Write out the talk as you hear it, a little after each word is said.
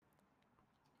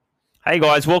Hey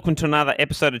guys, welcome to another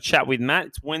episode of Chat with Matt.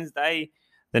 It's Wednesday,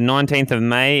 the 19th of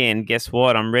May, and guess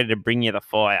what? I'm ready to bring you the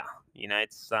fire.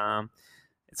 It's a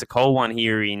cold one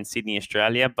here in Sydney,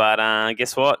 Australia, but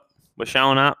guess what? We're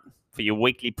showing up for your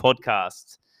weekly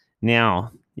podcast.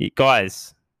 Now, you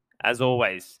guys, as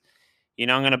always, I'm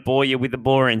going to bore you with the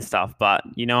boring stuff, but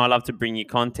I love to bring you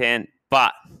content.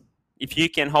 But if you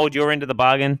can hold your end of the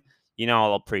bargain,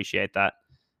 I'll appreciate that.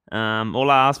 All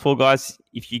I ask for, guys,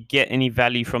 if you get any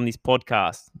value from this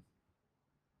podcast,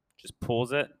 just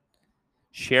pause it,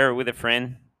 share it with a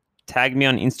friend, tag me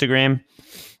on Instagram,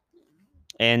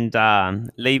 and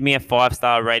leave me a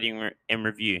 5-star rating and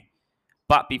review.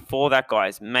 But before that,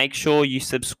 guys, make sure you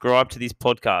subscribe to this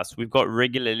podcast. We've got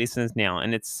regular listeners now,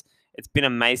 and it's been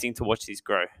amazing to watch this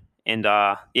grow. And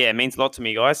it means a lot to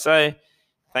me, guys. So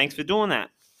thanks for doing that.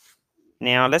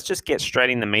 Now let's just get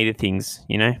straight in the meat of things.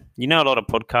 A lot of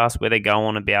podcasts where they go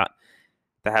on about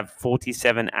they have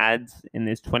 47 ads and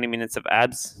there's 20 minutes of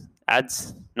ads,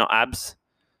 not abs.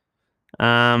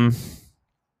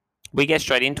 We get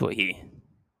straight into it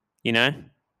here,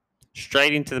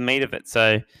 straight into the meat of it.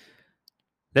 So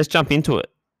let's jump into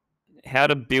it. How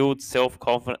to build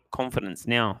self-confidence.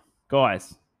 Now,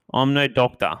 guys, I'm no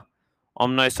doctor.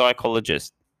 I'm no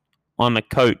psychologist. I'm a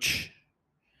coach.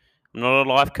 I'm not a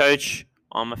life coach.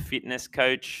 I'm a fitness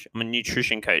coach. I'm a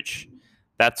nutrition coach.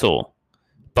 That's all.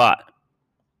 But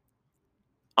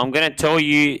I'm going to tell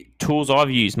you tools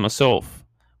I've used myself.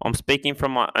 I'm speaking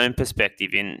from my own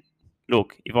perspective. And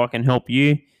look, if I can help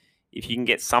you, if you can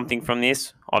get something from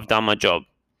this, I've done my job.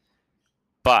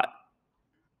 But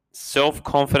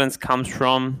self-confidence comes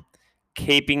from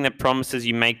keeping the promises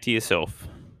you make to yourself.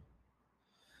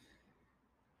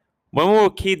 When we were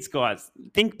kids, guys,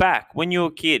 think back when you were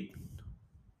a kid.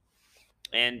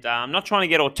 And I'm not trying to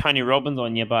get all Tony Robbins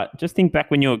on you, but just think back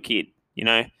when you were a kid.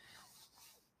 You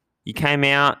came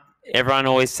out, everyone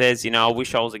always says, I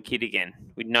wish I was a kid again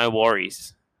with no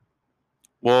worries.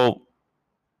 Well,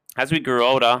 as we grew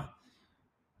older,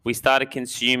 we started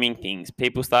consuming things.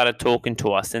 People started talking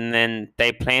to us, and then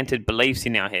they planted beliefs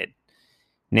in our head.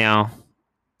 Now,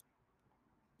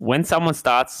 when someone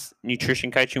starts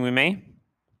nutrition coaching with me,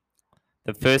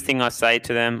 the first thing I say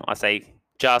to them, I say,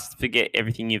 just forget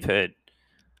everything you've heard.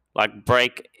 Like,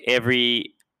 break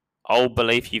every old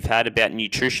belief you've had about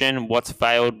nutrition, what's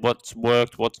failed, what's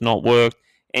worked, what's not worked,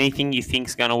 anything you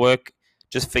think's going to work,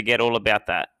 just forget all about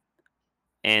that.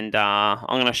 And I'm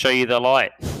going to show you the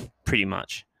light, pretty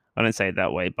much. I don't say it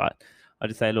that way, but I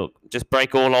just say, look, just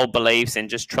break all old beliefs and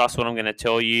just trust what I'm going to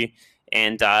tell you.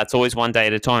 And it's always one day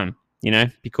at a time,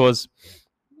 because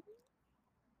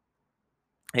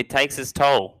it takes its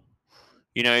toll.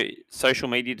 Social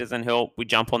media doesn't help. We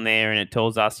jump on there and it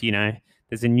tells us,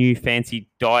 there's a new fancy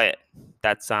diet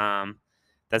that's going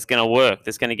to work.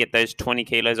 That's going to get those 20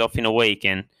 kilos off in a week.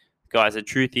 And guys, the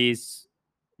truth is,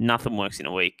 nothing works in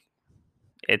a week.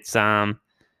 It's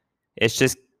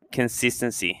just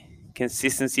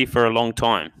consistency for a long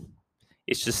time.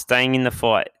 It's just staying in the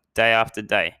fight day after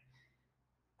day.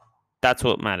 That's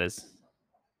what matters.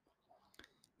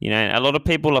 A lot of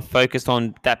people are focused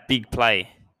on that big play.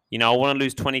 I want to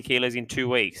lose 20 kilos in 2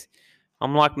 weeks.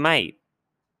 I'm like, mate,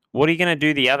 what are you going to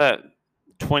do the other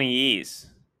 20 years?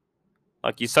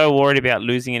 Like, you're so worried about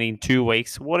losing it in 2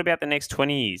 weeks. What about the next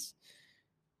 20 years?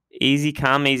 Easy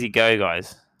come, easy go,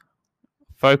 guys.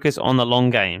 Focus on the long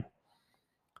game.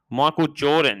 Michael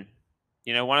Jordan,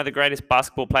 one of the greatest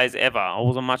basketball players ever. I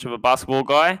wasn't much of a basketball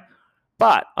guy,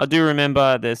 but I do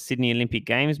remember the Sydney Olympic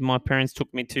Games. My parents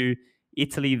took me to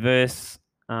Italy versus,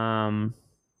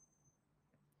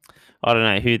 I don't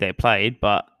know who they played,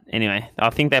 but anyway,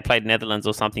 I think they played Netherlands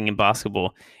or something in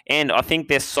basketball. And I think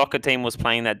their soccer team was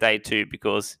playing that day too,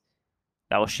 because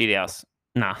that was shit house.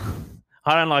 Nah,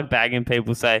 I don't like bagging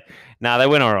people. Say, nah, they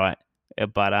went all right.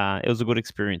 But it was a good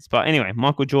experience. But anyway,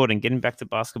 Michael Jordan, getting back to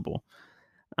basketball.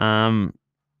 Every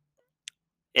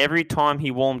time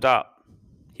he warmed up,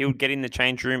 he would get in the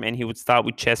change room and he would start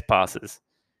with chest passes.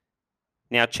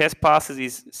 Now, chest passes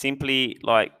is simply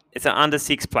like, it's an under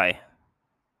 6 play.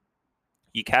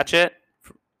 You catch it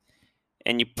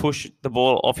and you push the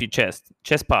ball off your chest.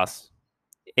 Chest pass.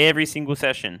 Every single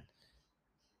session.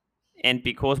 And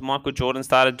because Michael Jordan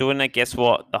started doing it, guess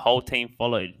what? The whole team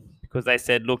followed. Because they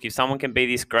said, look, if someone can be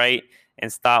this great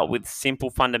and start with simple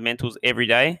fundamentals every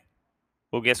day,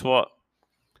 well, guess what?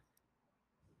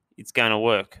 It's going to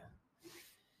work.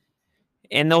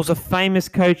 And there was a famous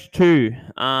coach too.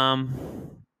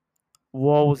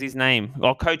 What was his name?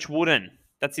 Oh, Coach Wooden.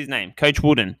 That's his name, Coach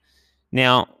Wooden.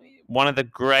 Now, one of the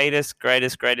greatest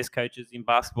coaches in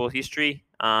basketball history,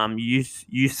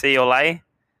 UCLA.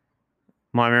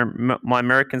 My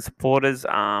American supporters,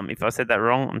 if I said that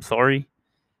wrong, I'm sorry.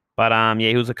 But yeah,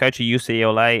 he was a coach at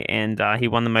UCLA, and he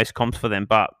won the most comps for them.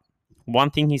 But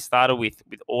one thing he started with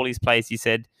all his players, he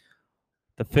said,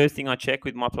 the first thing I check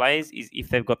with my players is if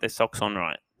they've got their socks on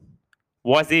right.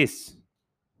 Why is this?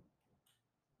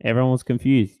 Everyone was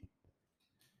confused.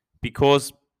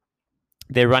 Because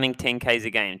they're running 10Ks a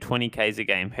game, 20Ks a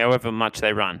game, however much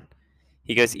they run.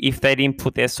 He goes, if they didn't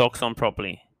put their socks on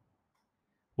properly,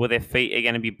 well, their feet are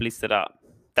going to be blistered up.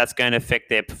 That's going to affect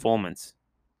their performance.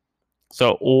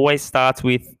 So it always starts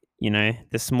with, the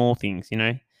small things,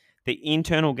 the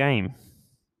internal game.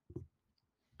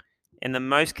 And the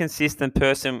most consistent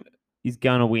person is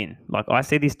going to win. Like I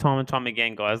say this time and time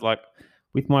again, guys, like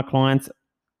with my clients,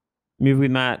 Move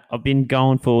with Matt, I've been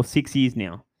going for 6 years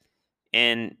now.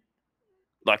 And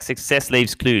like success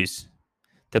leaves clues.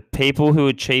 The people who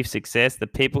achieve success, the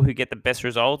people who get the best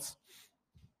results,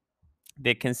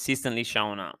 they're consistently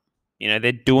showing up.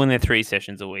 They're doing their 3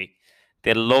 sessions a week.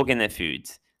 They're logging their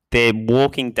foods. They're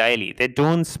walking daily. They're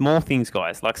doing small things,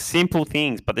 guys, like simple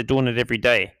things, but they're doing it every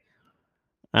day.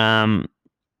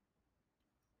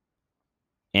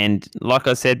 And like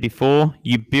I said before,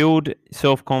 you build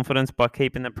self-confidence by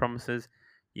keeping the promises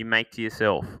you make to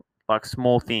yourself, like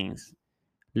small things.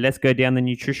 Let's go down the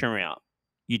nutrition route.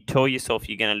 You tell yourself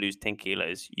you're going to lose 10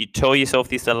 kilos. You tell yourself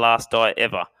this is the last diet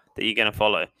ever that you're going to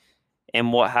follow.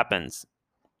 And what happens?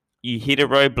 You hit a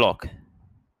roadblock.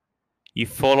 You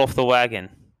fall off the wagon.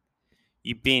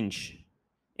 You binge.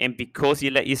 And because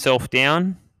you let yourself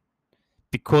down,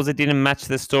 because it didn't match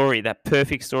the story, that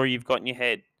perfect story you've got in your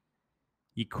head,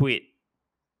 you quit.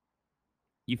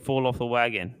 You fall off the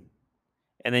wagon.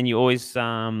 And then you always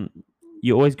go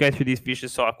through this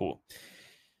vicious cycle.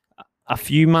 A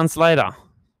few months later,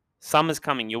 summer's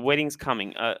coming, your wedding's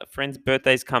coming, a friend's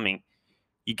birthday's coming.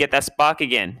 You get that spark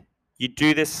again. You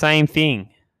do the same thing.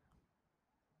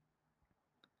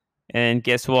 And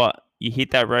guess what? You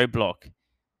hit that roadblock.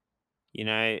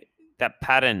 That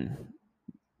pattern,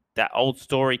 that old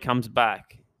story comes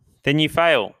back. Then you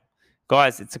fail.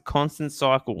 Guys, it's a constant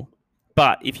cycle.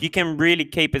 But if you can really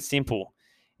keep it simple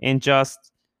and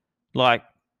just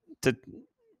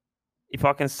if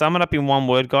I can sum it up in one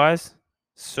word, guys,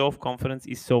 self-confidence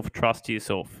is self-trust to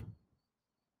yourself.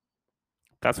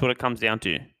 That's what it comes down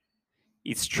to.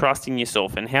 It's trusting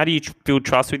yourself. And how do you build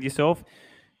trust with yourself?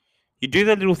 You do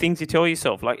the little things you tell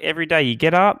yourself. Like every day you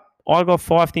get up, I got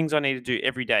 5 things I need to do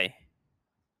every day.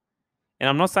 And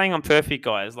I'm not saying I'm perfect,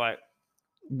 guys. Like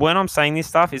when I'm saying this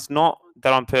stuff, it's not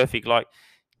that I'm perfect. Like,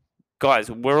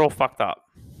 guys, we're all fucked up.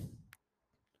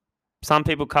 Some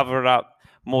people cover it up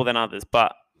more than others,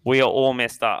 but we are all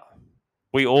messed up.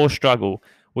 We all struggle.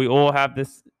 We all have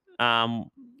this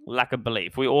lack of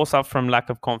belief. We all suffer from lack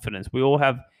of confidence. We all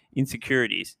have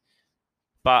insecurities.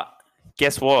 But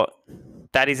guess what?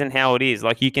 That isn't how it is.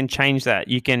 Like you can change that.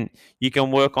 You can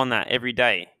work on that every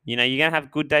day. You're gonna have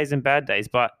good days and bad days,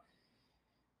 but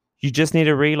you just need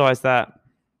to realize that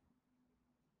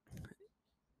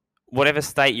whatever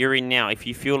state you're in now, if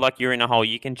you feel like you're in a hole,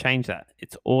 you can change that.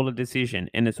 It's all a decision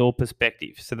and it's all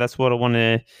perspective. So that's what I want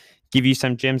to give you,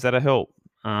 some gems that'll help.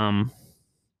 And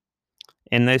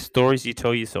those stories you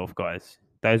tell yourself, guys,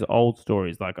 those old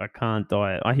stories, like I can't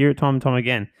diet. I hear it time and time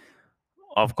again.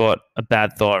 I've got a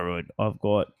bad thyroid. I've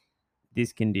got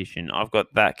this condition. I've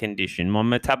got that condition. My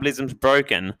metabolism's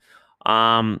broken.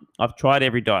 I've tried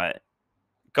every diet.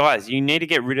 Guys, you need to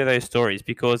get rid of those stories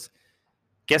because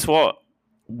guess what?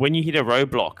 When you hit a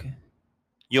roadblock,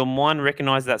 your mind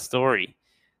recognizes that story,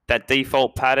 that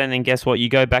default pattern, and guess what? You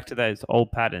go back to those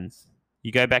old patterns.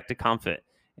 You go back to comfort,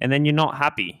 and then you're not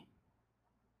happy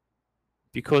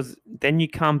because then you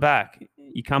come back.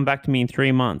 You come back to me in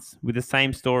 3 months with the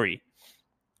same story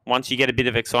once you get a bit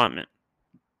of excitement.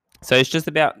 So it's just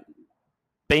about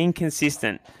being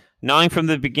consistent, knowing from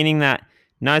the beginning that,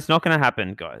 no, it's not going to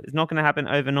happen, guys. It's not going to happen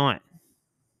overnight.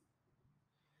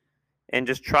 And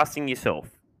just trusting yourself.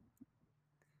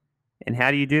 And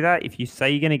how do you do that? If you say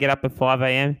you're going to get up at 5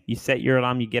 a.m., you set your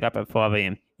alarm, you get up at 5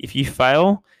 a.m. If you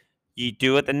fail, you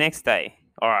do it the next day.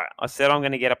 All right, I said I'm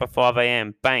going to get up at 5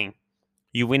 a.m. Bang,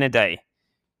 you win a day.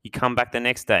 You come back the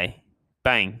next day.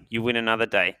 Bang, you win another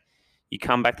day. You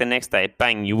come back the next day.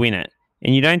 Bang, you win it.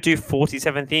 And you don't do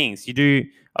 47 things. You do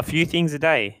a few things a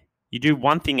day. You do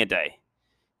one thing a day.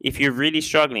 If you're really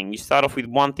struggling, you start off with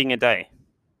one thing a day.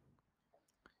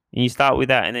 And you start with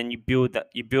that, and then you build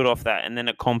off that, and then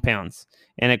it compounds,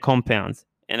 and it compounds,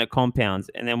 and it compounds.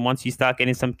 And then once you start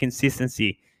getting some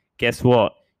consistency, guess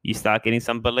what? You start getting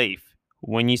some belief.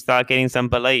 When you start getting some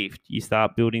belief, you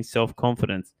start building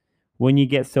self-confidence. When you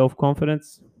get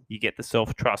self-confidence, you get the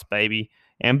self-trust, baby.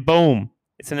 And boom,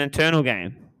 It's an internal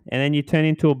game. And then you turn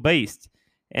into a beast.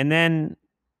 And then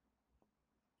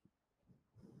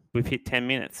we've hit 10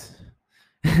 minutes.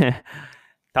 That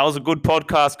was a good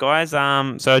podcast, guys.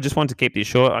 So I just want to keep this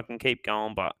short. I can keep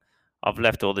going, but I've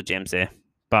left all the gems there.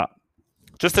 But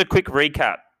just a quick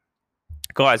recap.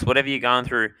 Guys, whatever you're going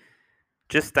through,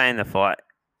 just stay in the fight.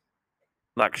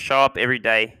 Like, show up every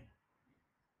day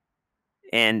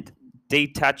and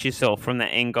detach yourself from the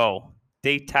end goal.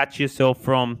 Detach yourself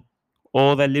from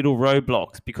all the little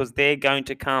roadblocks because they're going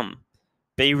to come.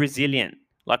 Be resilient.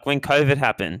 Like when COVID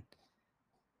happened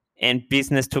and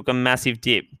business took a massive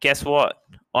dip. Guess what?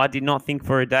 I did not think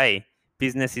for a day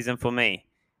business isn't for me.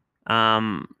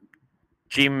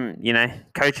 Gym,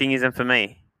 coaching isn't for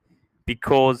me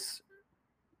because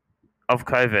of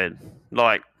COVID.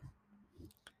 Like,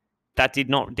 that did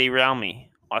not derail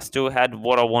me. I still had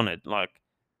what I wanted. Like,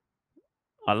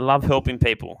 I love helping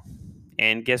people.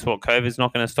 And guess what? COVID's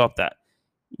not going to stop that.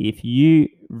 If you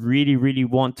really, really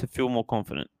want to feel more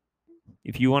confident,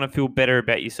 if you want to feel better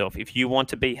about yourself, if you want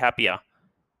to be happier,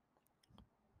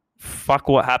 fuck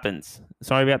what happens.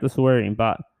 Sorry about the swearing,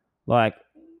 but like,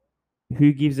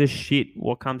 who gives a shit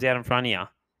what comes out in front of you?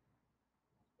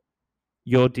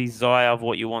 Your desire of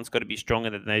what you want's got to be stronger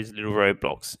than those little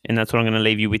roadblocks. And that's what I'm going to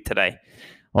leave you with today.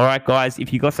 All right, guys,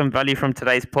 if you got some value from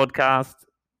today's podcast,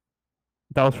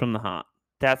 that was from the heart.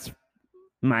 That's,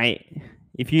 mate,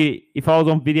 if I was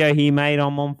on video here, mate,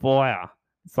 I'm on fire.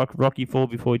 It's like Rocky IV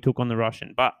before he took on the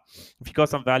Russian. But if you got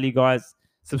some value, guys,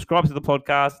 subscribe to the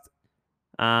podcast.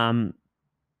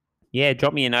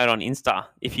 Drop me a note on Insta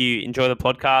if you enjoy the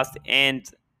podcast and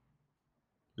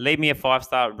leave me a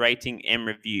 5-star rating and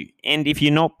review. And if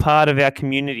you're not part of our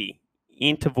community,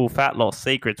 Interval Fat Loss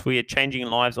Secrets, we are changing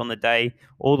lives on the day,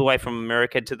 all the way from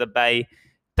America to the Bay.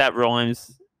 That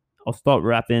rhymes. I'll stop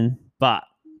rapping. But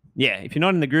yeah, if you're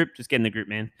not in the group, just get in the group,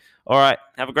 man. All right.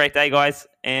 Have a great day, guys,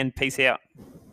 and peace out.